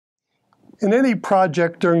In any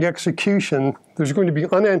project during execution, there's going to be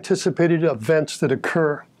unanticipated events that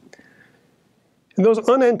occur. And those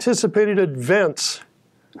unanticipated events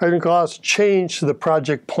are going to cause change to the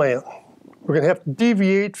project plan. We're going to have to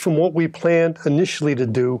deviate from what we planned initially to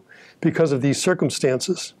do because of these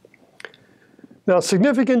circumstances. Now,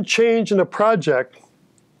 significant change in a project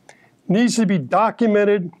needs to be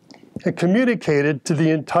documented and communicated to the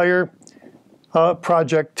entire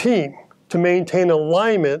project team to maintain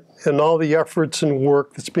alignment in all the efforts and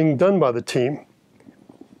work that's being done by the team.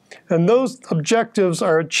 And those objectives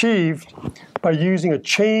are achieved by using a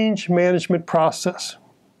change management process.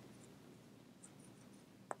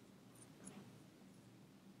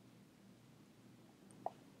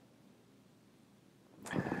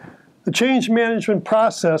 The change management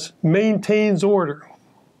process maintains order.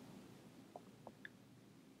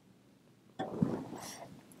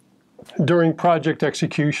 During project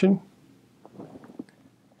execution,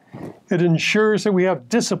 it ensures that we have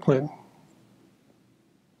discipline.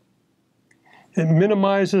 It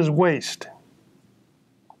minimizes waste.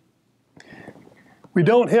 We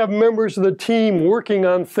don't have members of the team working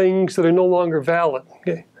on things that are no longer valid.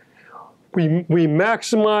 Okay? We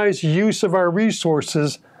maximize use of our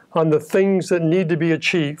resources on the things that need to be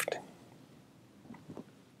achieved.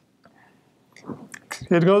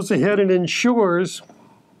 It goes ahead and ensures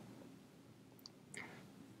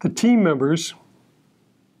the team members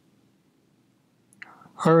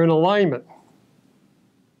are in alignment.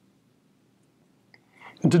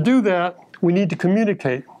 And to do that, we need to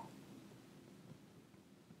communicate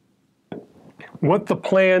what the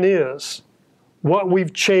plan is, what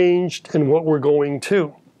we've changed, and what we're going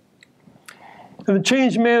to. And the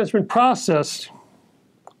change management process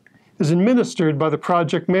is administered by the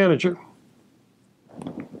project manager.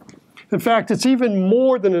 In fact, it's even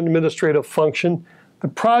more than an administrative function. The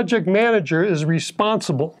project manager is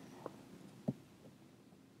responsible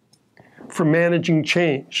for managing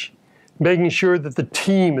change, making sure that the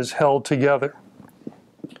team is held together.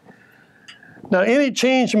 Now, any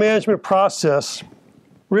change management process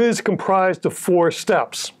really is comprised of 4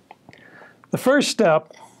 steps. The first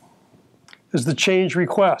step is the change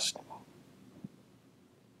request.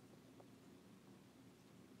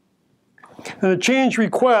 In the change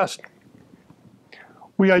request,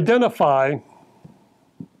 we identify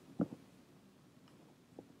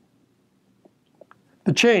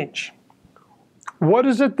the change. What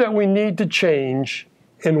is it that we need to change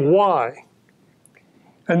and why?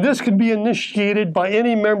 And this can be initiated by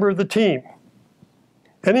any member of the team.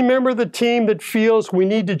 Any member of the team that feels we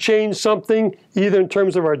need to change something, either in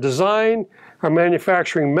terms of our design, our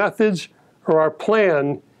manufacturing methods, or our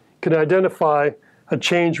plan, can identify a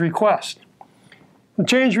change request. The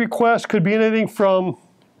change request could be anything from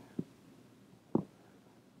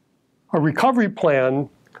a recovery plan,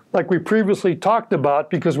 like we previously talked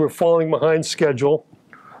about because we're falling behind schedule,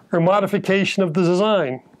 or modification of the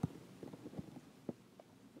design.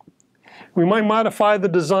 We might modify the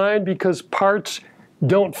design because parts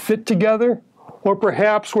don't fit together, or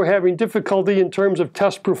perhaps we're having difficulty in terms of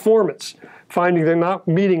test performance, finding they're not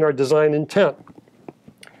meeting our design intent.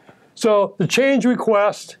 So the change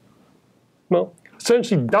request, well,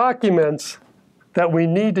 essentially documents that we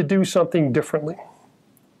need to do something differently.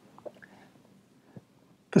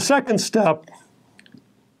 The second step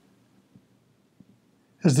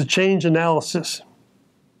is the change analysis.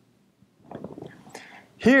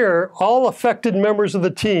 Here, all affected members of the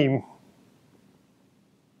team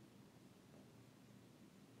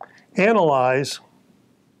analyze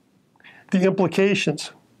the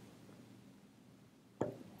implications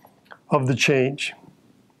of the change.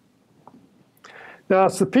 Now,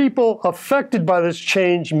 it's the people affected by this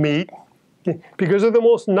change meet because they're the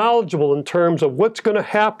most knowledgeable in terms of what's going to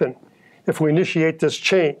happen if we initiate this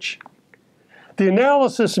change. The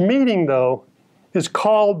analysis meeting, though, is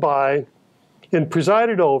called by and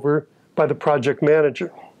presided over by the project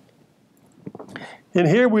manager. And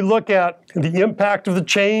here we look at the impact of the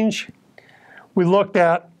change. We looked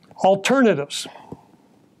at alternatives.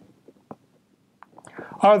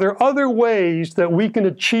 Are there other ways that we can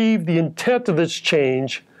achieve the intent of this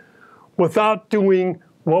change without doing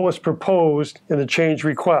what was proposed in the change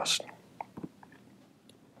request?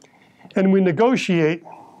 And we negotiate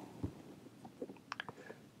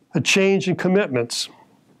a change in commitments.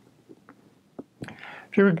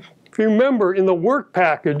 If you remember, in the work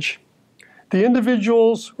package, the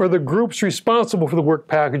individuals or the groups responsible for the work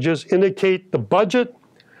packages indicate the budget,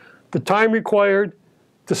 the time required,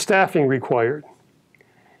 the staffing required.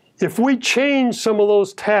 If we change some of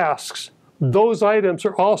those tasks, those items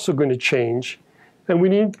are also going to change, and we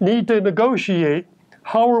need to negotiate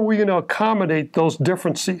how are we going to accommodate those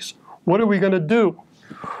differences. what are we going to do?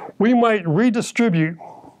 We might redistribute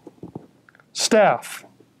staff,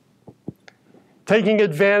 taking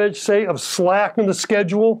advantage, say, of slack in the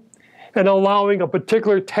schedule and allowing a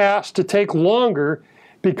particular task to take longer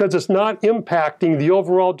because it's not impacting the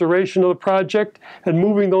overall duration of the project, and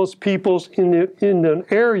moving those people in an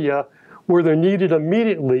area where they're needed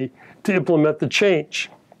immediately to implement the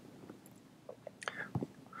change.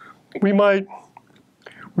 We might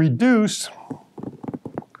reduce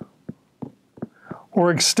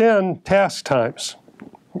or extend task times.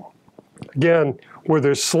 Again, where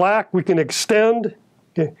there's slack, we can extend.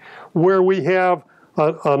 Okay. Where we have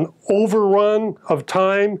an overrun of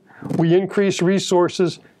time, we increase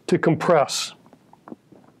resources to compress.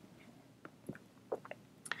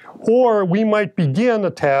 Or we might begin a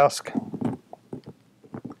task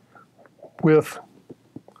with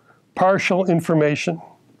partial information.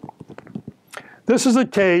 This is a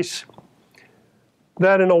case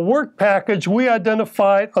that in a work package, we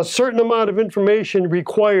identified a certain amount of information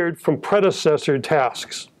required from predecessor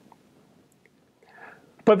tasks.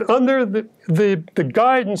 But under the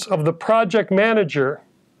guidance of the project manager,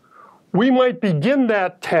 we might begin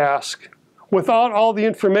that task without all the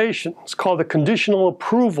information. It's called a conditional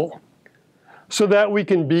approval, so that we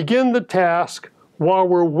can begin the task while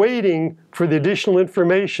we're waiting for the additional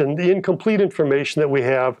information, the incomplete information that we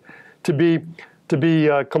have to be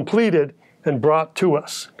completed and brought to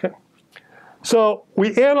us. Okay? So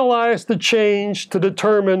we analyze the change to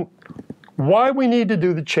determine why we need to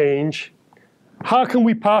do the change, how can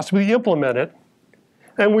we possibly implement it,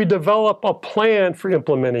 and we develop a plan for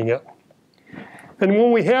implementing it. And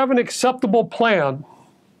when we have an acceptable plan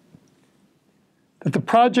that the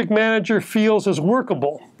project manager feels is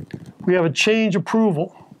workable, we have a change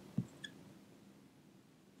approval.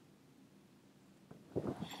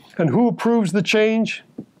 And who approves the change?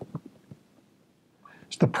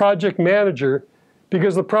 It's the project manager,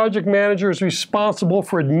 because the project manager is responsible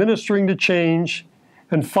for administering the change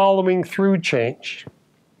and following through change.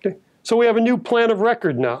 Okay? So we have a new plan of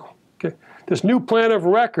record now. Okay? This new plan of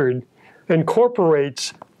record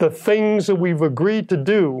incorporates the things that we've agreed to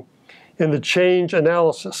do in the change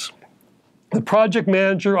analysis. The project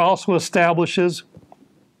manager also establishes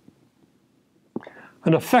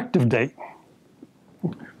an effective date.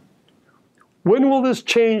 When will this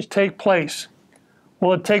change take place?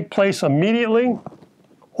 Will it take place immediately,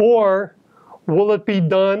 or will it be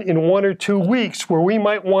done in 1 or 2 weeks, where we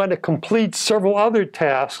might want to complete several other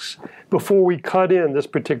tasks before we cut in this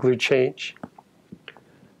particular change?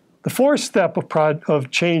 The fourth step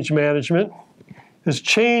of change management is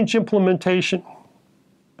change implementation.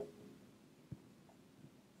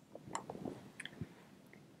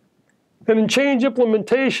 And in change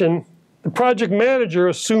implementation, the project manager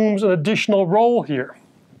assumes an additional role here.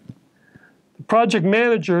 The project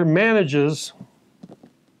manager manages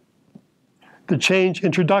the change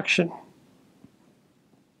introduction.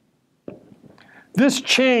 This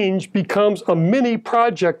change becomes a mini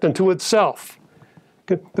project unto itself.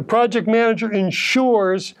 The project manager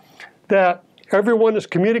ensures that everyone is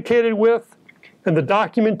communicated with and the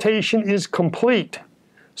documentation is complete,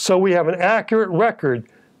 so we have an accurate record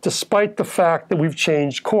despite the fact that we've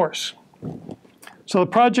changed course. So the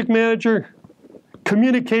project manager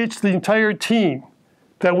communicates to the entire team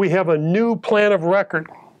that we have a new plan of record.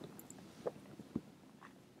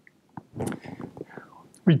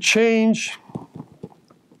 We change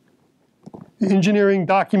the engineering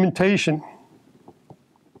documentation.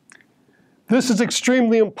 This is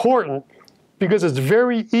extremely important because it's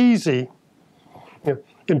very easy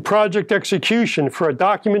in project execution for a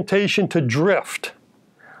documentation to drift,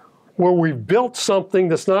 where we've built something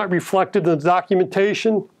that's not reflected in the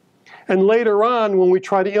documentation, and later on when we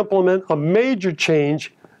try to implement a major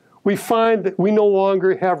change, we find that we no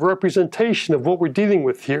longer have representation of what we're dealing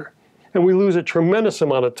with here, and we lose a tremendous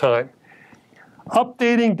amount of time.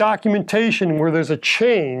 Updating documentation where there's a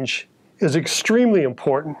change is extremely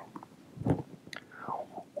important.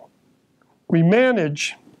 We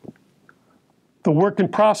manage the work in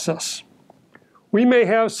process. We may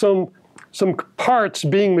have some parts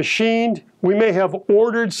being machined. We may have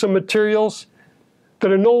ordered some materials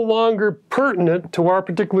that are no longer pertinent to our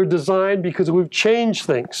particular design because we've changed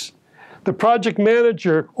things. The project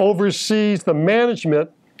manager oversees the management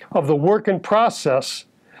of the work in process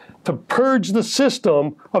to purge the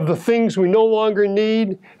system of the things we no longer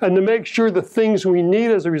need and to make sure the things we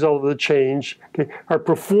need as a result of the change are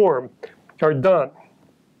performed, are done.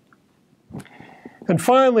 And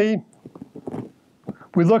finally,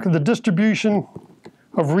 we look at the distribution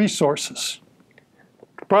of resources.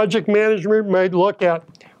 Project management might look at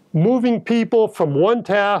moving people from one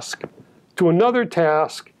task to another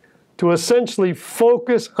task to essentially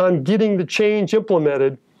focus on getting the change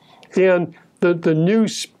implemented and the new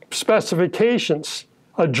specifications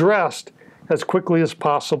addressed as quickly as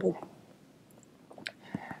possible.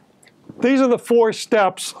 These are the 4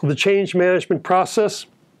 steps of the change management process.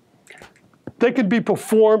 They could be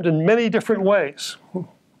performed in many different ways.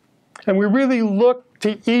 And we really look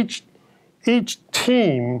to each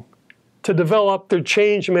team to develop their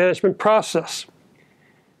change management process.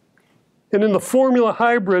 And in the Formula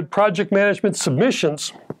Hybrid project management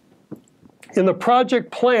submissions, in the project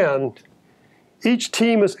plan, each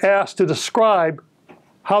team is asked to describe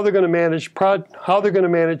how they're going to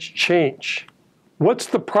manage change. What's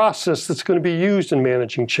the process that's going to be used in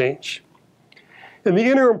managing change? In the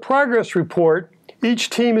interim progress report, each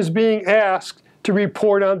team is being asked to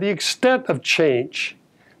report on the extent of change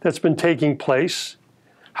that's been taking place,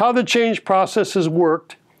 how the change process has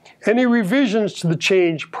worked, any revisions to the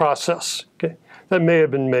change process that may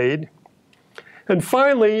have been made. And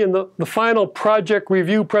finally, in the final project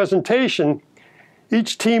review presentation,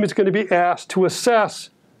 each team is going to be asked to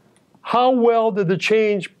assess how well did the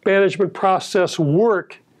change management process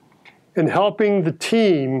work in helping the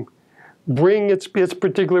team bring its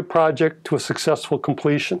particular project to a successful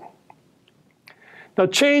completion. Now,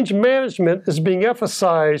 change management is being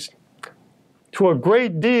emphasized to a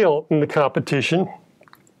great deal in the competition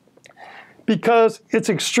because it's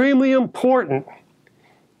extremely important.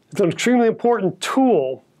 It's an extremely important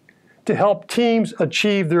tool to help teams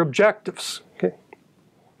achieve their objectives. Okay?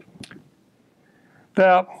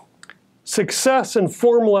 Now, success in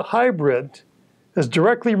Formula Hybrid is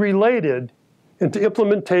directly related into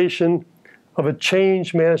implementation of a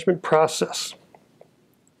change management process.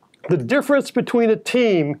 The difference between a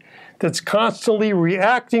team that's constantly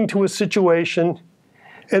reacting to a situation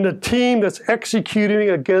and a team that's executing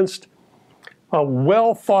against a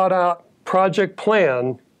well thought out project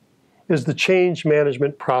plan is the change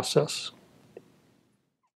management process.